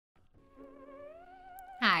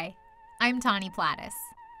I'm Tawny Plattis,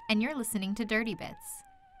 and you're listening to Dirty Bits,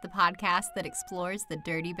 the podcast that explores the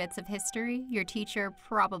dirty bits of history your teacher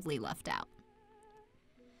probably left out.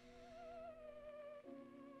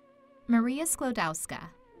 Maria Sklodowska,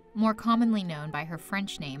 more commonly known by her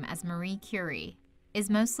French name as Marie Curie, is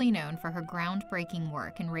mostly known for her groundbreaking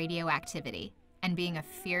work in radioactivity and being a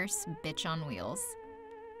fierce bitch on wheels.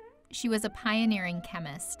 She was a pioneering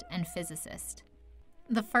chemist and physicist,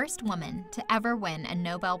 the first woman to ever win a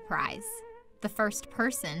Nobel Prize, the first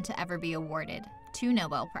person to ever be awarded 2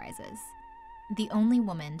 Nobel Prizes, the only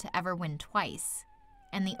woman to ever win twice,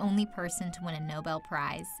 and the only person to win a Nobel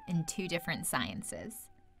Prize in 2 different sciences.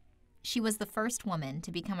 She was the first woman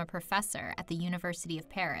to become a professor at the University of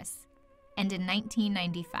Paris, and in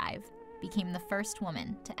 1995 became the first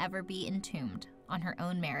woman to ever be entombed on her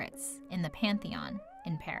own merits in the Pantheon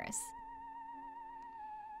in Paris.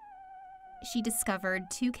 She discovered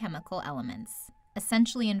 2 chemical elements,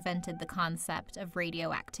 essentially invented the concept of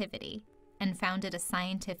radioactivity, and founded a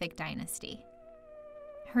scientific dynasty.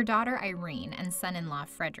 Her daughter Irene and son-in-law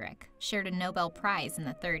Frederick shared a Nobel Prize in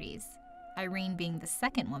the 30s, Irene being the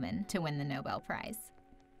second woman to win the Nobel Prize.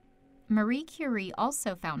 Marie Curie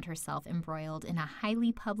also found herself embroiled in a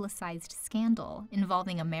highly publicized scandal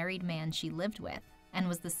involving a married man she lived with, and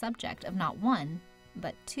was the subject of not 1,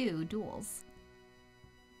 but 2 duels.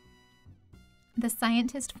 The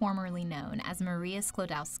scientist formerly known as Maria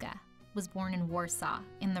Sklodowska was born in Warsaw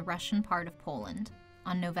in the Russian part of Poland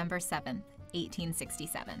on November 7,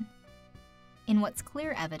 1867. In what's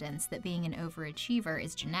clear evidence that being an overachiever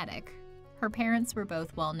is genetic, her parents were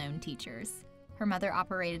both well-known teachers. Her mother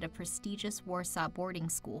operated a prestigious Warsaw boarding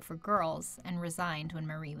school for girls and resigned when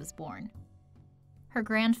Marie was born. Her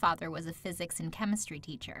grandfather was a physics and chemistry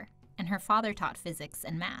teacher, and her father taught physics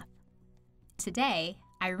and math. Today,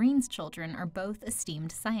 Irene's children are both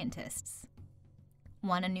esteemed scientists.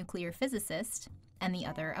 One a nuclear physicist, and the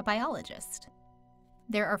other a biologist.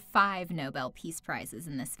 There are 5 Nobel Peace Prizes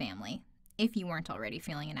in this family, if you weren't already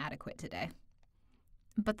feeling inadequate today.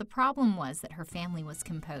 But the problem was that her family was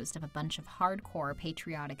composed of a bunch of hardcore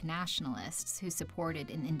patriotic nationalists who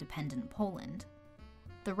supported an independent Poland.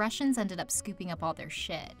 The Russians ended up scooping up all their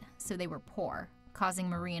shit, so they were poor, causing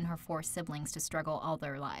Marie and her 4 siblings to struggle all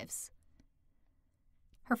their lives.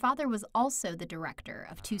 Her father was also the director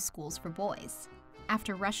of 2 schools for boys.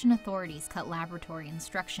 After Russian authorities cut laboratory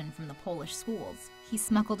instruction from the Polish schools, he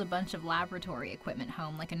smuggled a bunch of laboratory equipment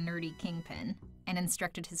home like a nerdy kingpin and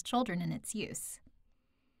instructed his children in its use.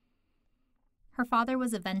 Her father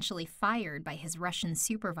was eventually fired by his Russian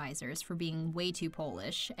supervisors for being way too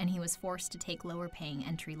Polish, and he was forced to take lower-paying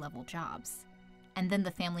entry-level jobs. And then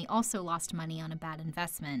the family also lost money on a bad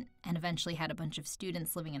investment and eventually had a bunch of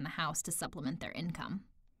students living in the house to supplement their income.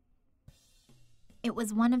 It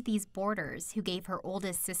was one of these boarders who gave her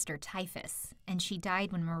oldest sister typhus, and she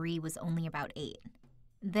died when Marie was only about 8.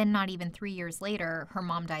 Then not even 3 years later, her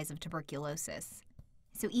mom dies of tuberculosis.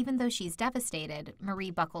 So even though she's devastated,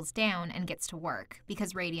 Marie buckles down and gets to work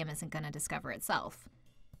because radium isn't going to discover itself.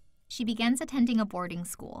 She begins attending a boarding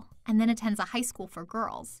school and then attends a high school for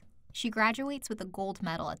girls. She graduates with a gold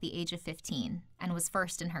medal at the age of 15 and was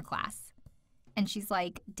first in her class. And she's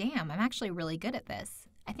like, damn, I'm actually really good at this.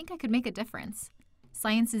 I think I could make a difference.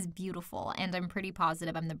 Science is beautiful, and I'm pretty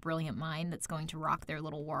positive I'm the brilliant mind that's going to rock their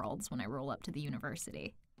little worlds when I roll up to the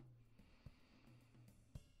university.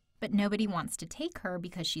 But nobody wants to take her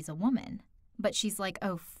because she's a woman. But she's like,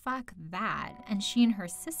 oh, fuck that, and she and her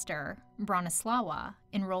sister, Bronislawa,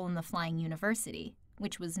 enroll in the Flying University,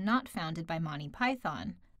 which was not founded by Monty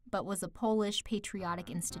Python, but was a Polish patriotic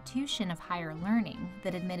institution of higher learning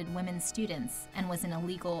that admitted women students and was an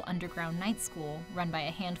illegal underground night school run by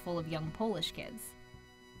a handful of young Polish kids.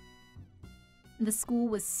 The school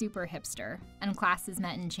was super hipster, and classes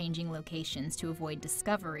met in changing locations to avoid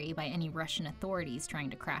discovery by any Russian authorities trying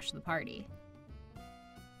to crash the party.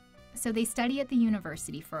 So they study at the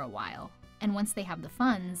university for a while, and once they have the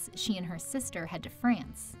funds, she and her sister head to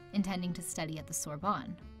France, intending to study at the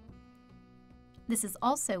Sorbonne. This is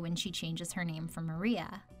also when she changes her name from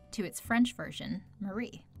Maria to its French version,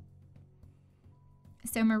 Marie.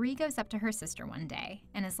 So Marie goes up to her sister one day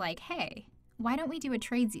and is like, hey, why don't we do a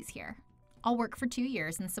tradesies here? I'll work for 2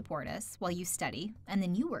 years and support us while you study, and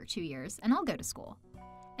then you work 2 years and I'll go to school.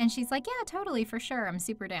 And she's like, yeah, totally, for sure, I'm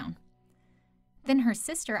super down. Then her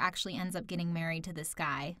sister actually ends up getting married to this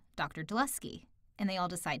guy, Dr. Dlusky, and they all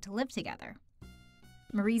decide to live together.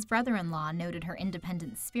 Marie's brother-in-law noted her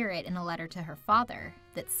independent spirit in a letter to her father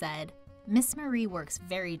that said, Miss Marie works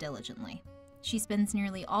very diligently. She spends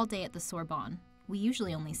nearly all day at the Sorbonne. We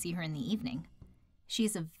usually only see her in the evening. She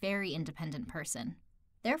is a very independent person.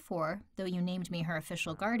 Therefore, though you named me her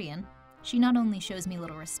official guardian, She not only shows me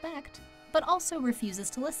little respect, but also refuses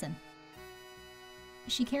to listen.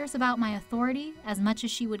 She cares about my authority as much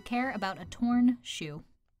as she would care about a torn shoe.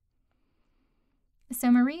 So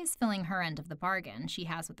Marie is filling her end of the bargain she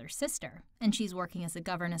has with her sister, and she's working as a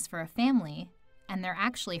governess for a family, and they're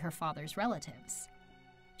actually her father's relatives.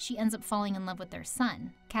 She ends up falling in love with their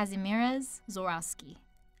son, Kazimierz Zorowski,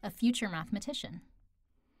 a future mathematician.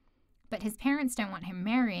 But his parents don't want him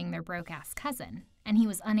marrying their broke-ass cousin, and he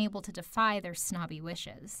was unable to defy their snobby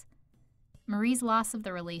wishes. Marie's loss of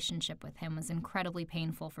the relationship with him was incredibly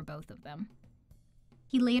painful for both of them.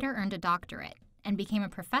 He later earned a doctorate and became a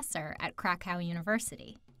professor at Krakow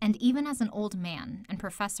University, and even as an old man and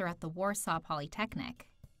professor at the Warsaw Polytechnic,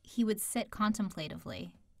 he would sit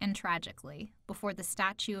contemplatively and tragically before the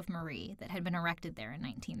statue of Marie that had been erected there in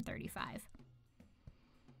 1935.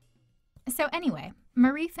 So anyway,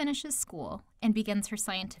 Marie finishes school and begins her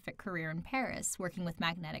scientific career in Paris, working with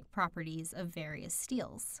magnetic properties of various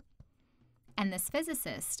steels. And this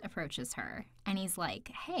physicist approaches her, and he's like,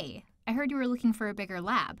 "Hey, I heard you were looking for a bigger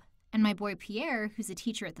lab, and my boy Pierre, who's a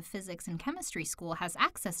teacher at the physics and chemistry school, has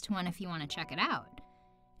access to one if you want to check it out."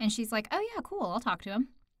 And she's like, "Oh yeah, cool, I'll talk to him."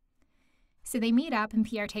 So they meet up, and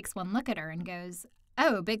Pierre takes one look at her and goes,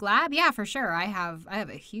 "Oh, big lab? Yeah, for sure, I have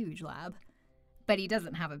a huge lab." But he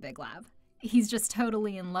doesn't have a big lab. He's just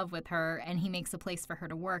totally in love with her, and he makes a place for her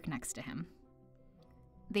to work next to him.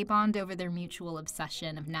 They bond over their mutual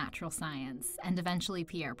obsession of natural science, and eventually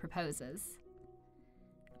Pierre proposes.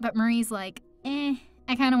 But Marie's like,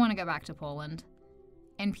 I kind of want to go back to Poland.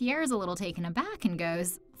 And Pierre's a little taken aback and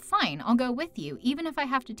goes, "Fine, I'll go with you, even if I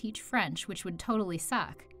have to teach French, which would totally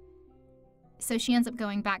suck." So she ends up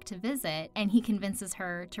going back to visit, and he convinces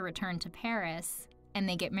her to return to Paris, and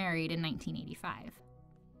they get married in 1985.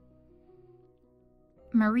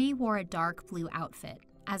 Marie wore a dark blue outfit,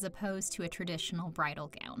 as opposed to a traditional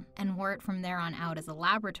bridal gown, and wore it from there on out as a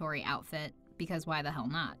laboratory outfit, because why the hell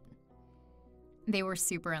not? They were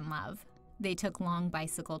super in love. They took long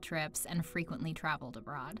bicycle trips and frequently traveled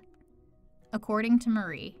abroad. According to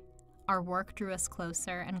Marie, our work drew us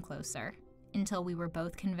closer and closer, until we were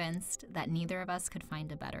both convinced that neither of us could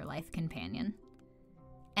find a better life companion.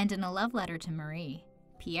 And in a love letter to Marie,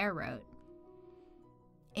 Pierre wrote,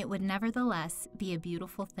 "It would nevertheless be a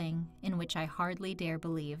beautiful thing in which I hardly dare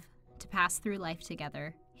believe, to pass through life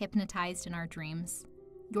together, hypnotized in our dreams,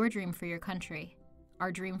 your dream for your country,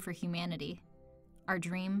 our dream for humanity, our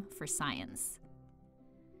dream for science."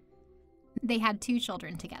 They had 2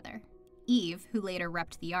 children together. Eve, who later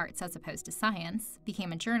repped the arts as opposed to science,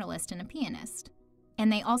 became a journalist and a pianist. And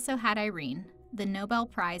they also had Irene, the Nobel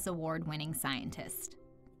Prize award-winning scientist.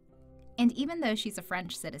 And even though she's a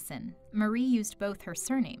French citizen, Marie used both her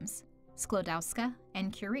surnames, Sklodowska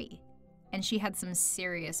and Curie, and she had some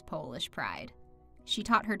serious Polish pride. She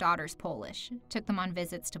taught her daughters Polish, took them on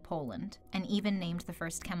visits to Poland, and even named the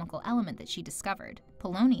first chemical element that she discovered,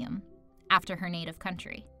 polonium, after her native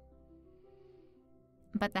country.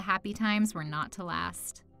 But the happy times were not to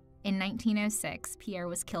last. In 1906, Pierre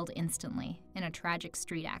was killed instantly in a tragic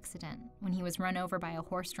street accident when he was run over by a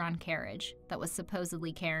horse-drawn carriage that was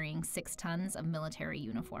supposedly carrying 6 tons of military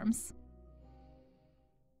uniforms.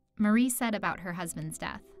 Marie said about her husband's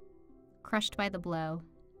death, "Crushed by the blow,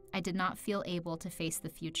 I did not feel able to face the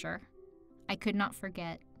future. I could not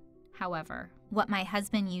forget, however, what my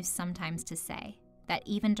husband used sometimes to say, that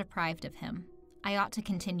even deprived of him, I ought to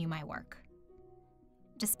continue my work."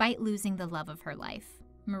 Despite losing the love of her life,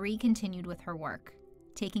 Marie continued with her work,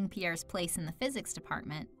 taking Pierre's place in the physics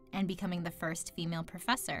department and becoming the first female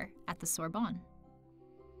professor at the Sorbonne.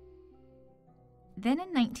 Then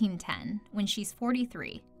in 1910, when she's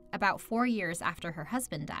 43, about 4 years after her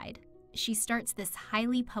husband died, she starts this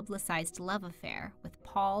highly publicized love affair with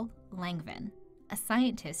Paul Langevin, a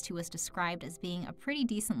scientist who was described as being a pretty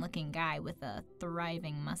decent-looking guy with a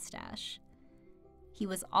thriving mustache. He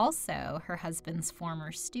was also her husband's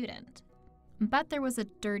former student. But there was a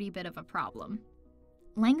dirty bit of a problem.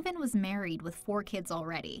 Langevin was married with 4 kids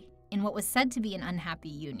already, in what was said to be an unhappy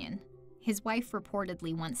union. His wife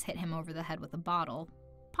reportedly once hit him over the head with a bottle,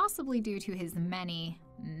 possibly due to his many,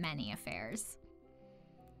 many affairs.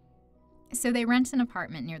 So they rent an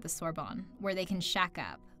apartment near the Sorbonne, where they can shack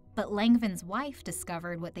up, but Langevin's wife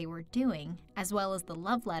discovered what they were doing, as well as the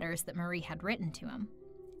love letters that Marie had written to him.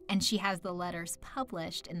 And she has the letters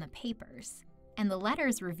published in the papers. And the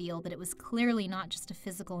letters reveal that it was clearly not just a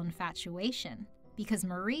physical infatuation, because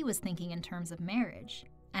Marie was thinking in terms of marriage,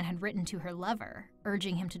 and had written to her lover,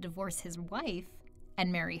 urging him to divorce his wife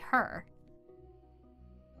and marry her.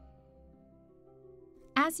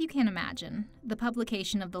 As you can imagine, the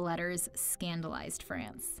publication of the letters scandalized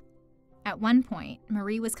France. At one point,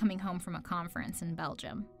 Marie was coming home from a conference in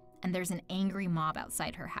Belgium, and there's an angry mob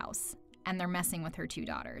outside her house, and they're messing with her 2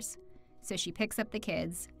 daughters. So she picks up the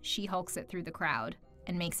kids, she hulks it through the crowd,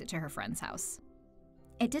 and makes it to her friend's house.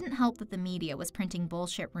 It didn't help that the media was printing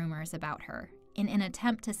bullshit rumors about her in an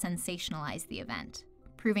attempt to sensationalize the event,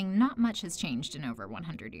 proving not much has changed in over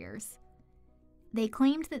 100 years. They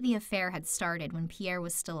claimed that the affair had started when Pierre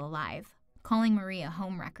was still alive, calling Marie a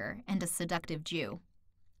homewrecker and a seductive Jew,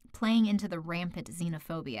 playing into the rampant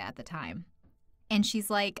xenophobia at the time. And she's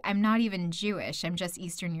like, I'm not even Jewish, I'm just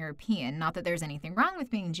Eastern European. Not that there's anything wrong with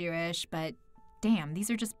being Jewish, but damn, these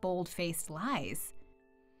are just bold-faced lies.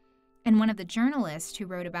 And one of the journalists who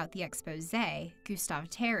wrote about the expose, Gustave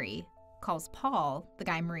Terry, calls Paul, the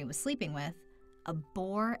guy Marie was sleeping with, a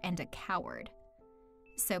boor and a coward.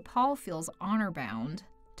 So Paul feels honor-bound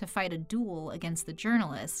to fight a duel against the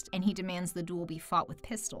journalist, and he demands the duel be fought with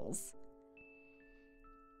pistols.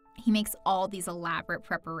 He makes all these elaborate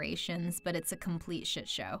preparations, but it's a complete shit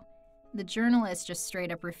show. The journalist just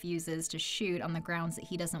straight up refuses to shoot on the grounds that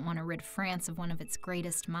he doesn't want to rid France of one of its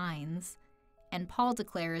greatest minds. And Paul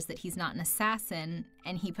declares that he's not an assassin,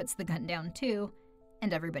 and he puts the gun down too,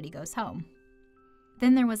 and everybody goes home.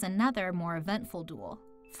 Then there was another, more eventful duel,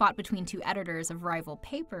 fought between 2 editors of rival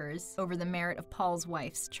papers over the merit of Paul's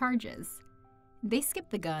wife's charges. They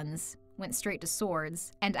skipped the guns, went straight to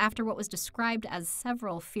swords, and after what was described as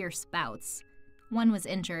several fierce bouts, one was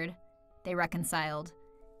injured, they reconciled,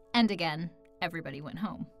 and again, everybody went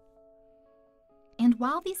home. And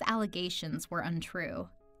while these allegations were untrue,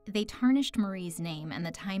 they tarnished Marie's name, and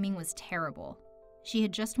the timing was terrible. She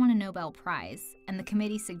had just won a Nobel Prize, and the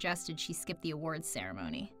committee suggested she skip the awards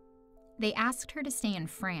ceremony. They asked her to stay in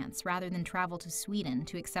France rather than travel to Sweden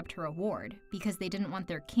to accept her award because they didn't want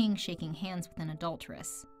their king shaking hands with an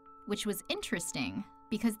adulteress, which was interesting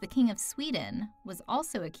because the king of Sweden was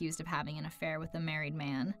also accused of having an affair with a married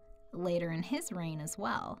man later in his reign as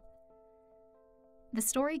well. The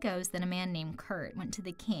story goes that a man named Kurt went to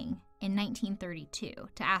the king in 1932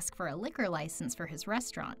 to ask for a liquor license for his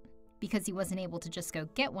restaurant because he wasn't able to just go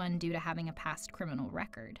get one due to having a past criminal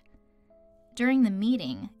record. During the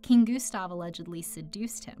meeting, King Gustav allegedly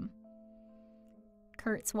seduced him.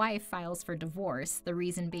 Kurt's wife files for divorce, the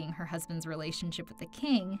reason being her husband's relationship with the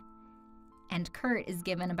king, and Kurt is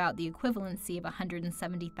given about the equivalency of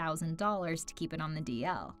 $170,000 to keep it on the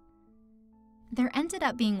DL. There ended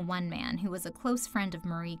up being one man who was a close friend of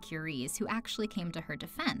Marie Curie's who actually came to her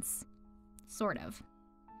defense. Sort of.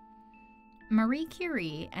 Marie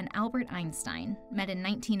Curie and Albert Einstein met in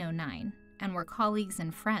 1909 and were colleagues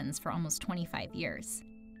and friends for almost 25 years.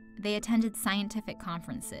 They attended scientific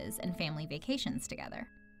conferences and family vacations together.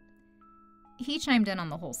 He chimed in on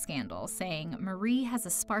the whole scandal, saying, Marie has a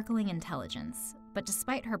sparkling intelligence, but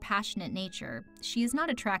despite her passionate nature, she is not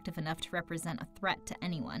attractive enough to represent a threat to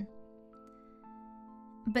anyone.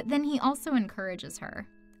 But then he also encourages her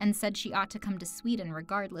and said she ought to come to Sweden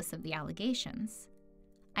regardless of the allegations.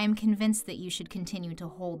 I am convinced that you should continue to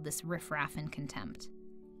hold this riffraff in contempt.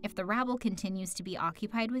 If the rabble continues to be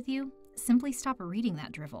occupied with you, simply stop reading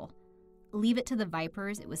that drivel. Leave it to the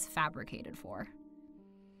vipers it was fabricated for.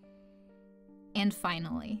 And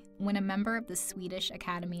finally, when a member of the Swedish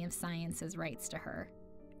Academy of Sciences writes to her,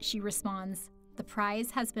 she responds, "The prize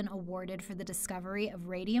has been awarded for the discovery of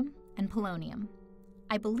radium and polonium.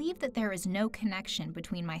 I believe that there is no connection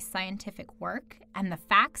between my scientific work and the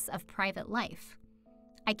facts of private life.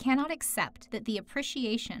 I cannot accept that the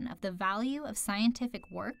appreciation of the value of scientific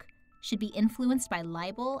work should be influenced by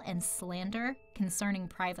libel and slander concerning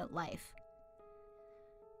private life."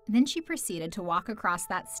 Then she proceeded to walk across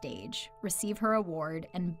that stage, receive her award,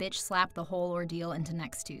 and bitch slap the whole ordeal into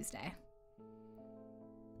next Tuesday.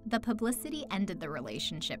 The publicity ended the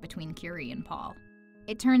relationship between Curie and Paul.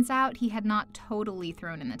 It turns out he had not totally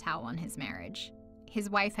thrown in the towel on his marriage. His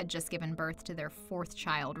wife had just given birth to their 4th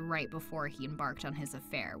child right before he embarked on his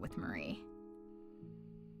affair with Marie.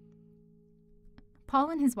 Paul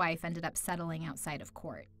and his wife ended up settling outside of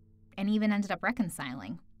court, and even ended up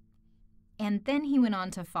reconciling. And then he went on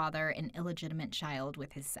to father an illegitimate child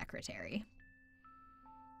with his secretary.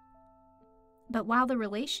 But while the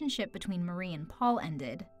relationship between Marie and Paul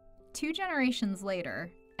ended, 2 generations later,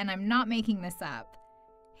 and I'm not making this up,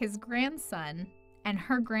 his grandson and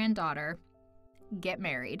her granddaughter get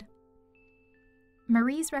married.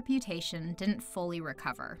 Marie's reputation didn't fully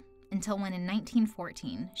recover until when in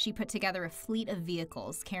 1914 she put together a fleet of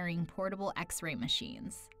vehicles carrying portable X-ray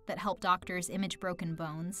machines that helped doctors image broken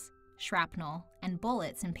bones, shrapnel, and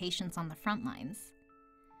bullets in patients on the front lines.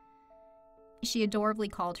 She adorably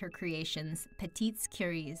called her creations Petites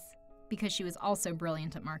Curies because she was also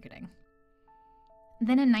brilliant at marketing.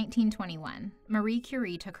 Then in 1921, Marie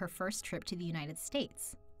Curie took her first trip to the United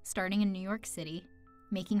States, starting in New York City,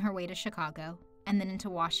 making her way to Chicago, and then into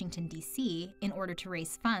Washington, D.C. in order to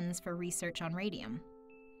raise funds for research on radium.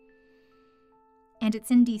 And it's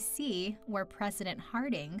in D.C. where President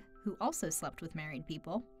Harding, who also slept with married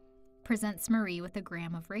people, presents Marie with a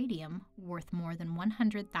gram of radium worth more than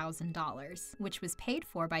 $100,000, which was paid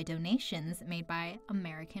for by donations made by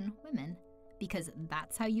American women, because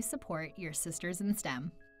that's how you support your sisters in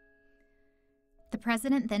STEM. The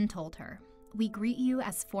president then told her, "We greet you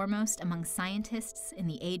as foremost among scientists in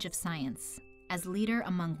the age of science, as leader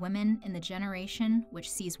among women in the generation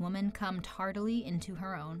which sees woman come tardily into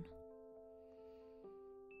her own."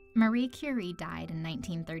 Marie Curie died in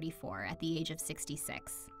 1934 at the age of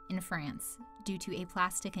 66 in France due to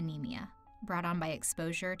aplastic anemia, brought on by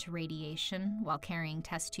exposure to radiation while carrying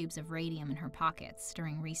test tubes of radium in her pockets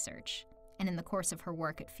during research, and in the course of her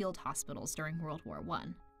work at field hospitals during World War I.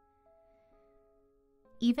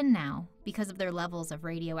 Even now, because of their levels of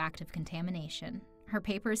radioactive contamination, her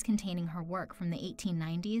papers containing her work from the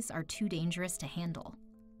 1890s are too dangerous to handle.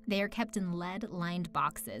 They are kept in lead-lined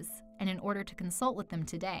boxes, and in order to consult with them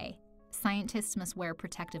today, scientists must wear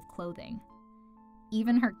protective clothing.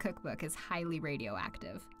 Even her cookbook is highly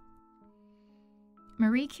radioactive.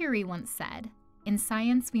 Marie Curie once said, "In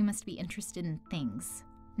science, we must be interested in things,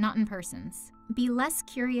 not in persons. Be less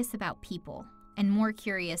curious about people and more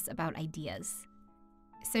curious about ideas."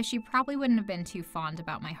 So she probably wouldn't have been too fond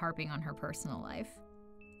about my harping on her personal life.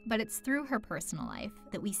 But it's through her personal life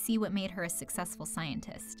that we see what made her a successful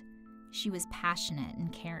scientist. She was passionate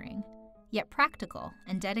and caring, yet practical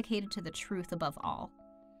and dedicated to the truth above all.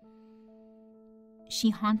 She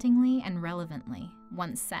hauntingly and relevantly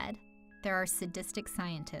once said, "There are sadistic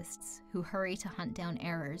scientists who hurry to hunt down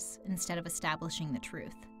errors instead of establishing the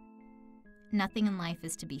truth. Nothing in life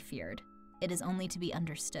is to be feared. It is only to be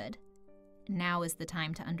understood. Now is the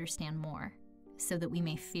time to understand more, so that we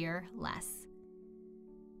may fear less."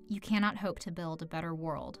 You cannot hope to build a better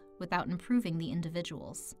world without improving the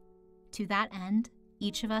individuals. To that end,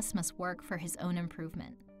 each of us must work for his own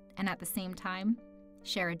improvement, and at the same time,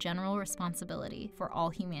 share a general responsibility for all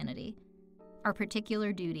humanity, our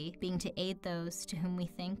particular duty being to aid those to whom we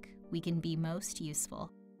think we can be most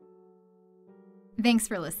useful. Thanks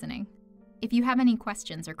for listening. If you have any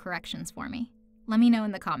questions or corrections for me, let me know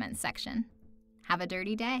in the comments section. Have a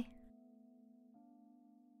dirty day.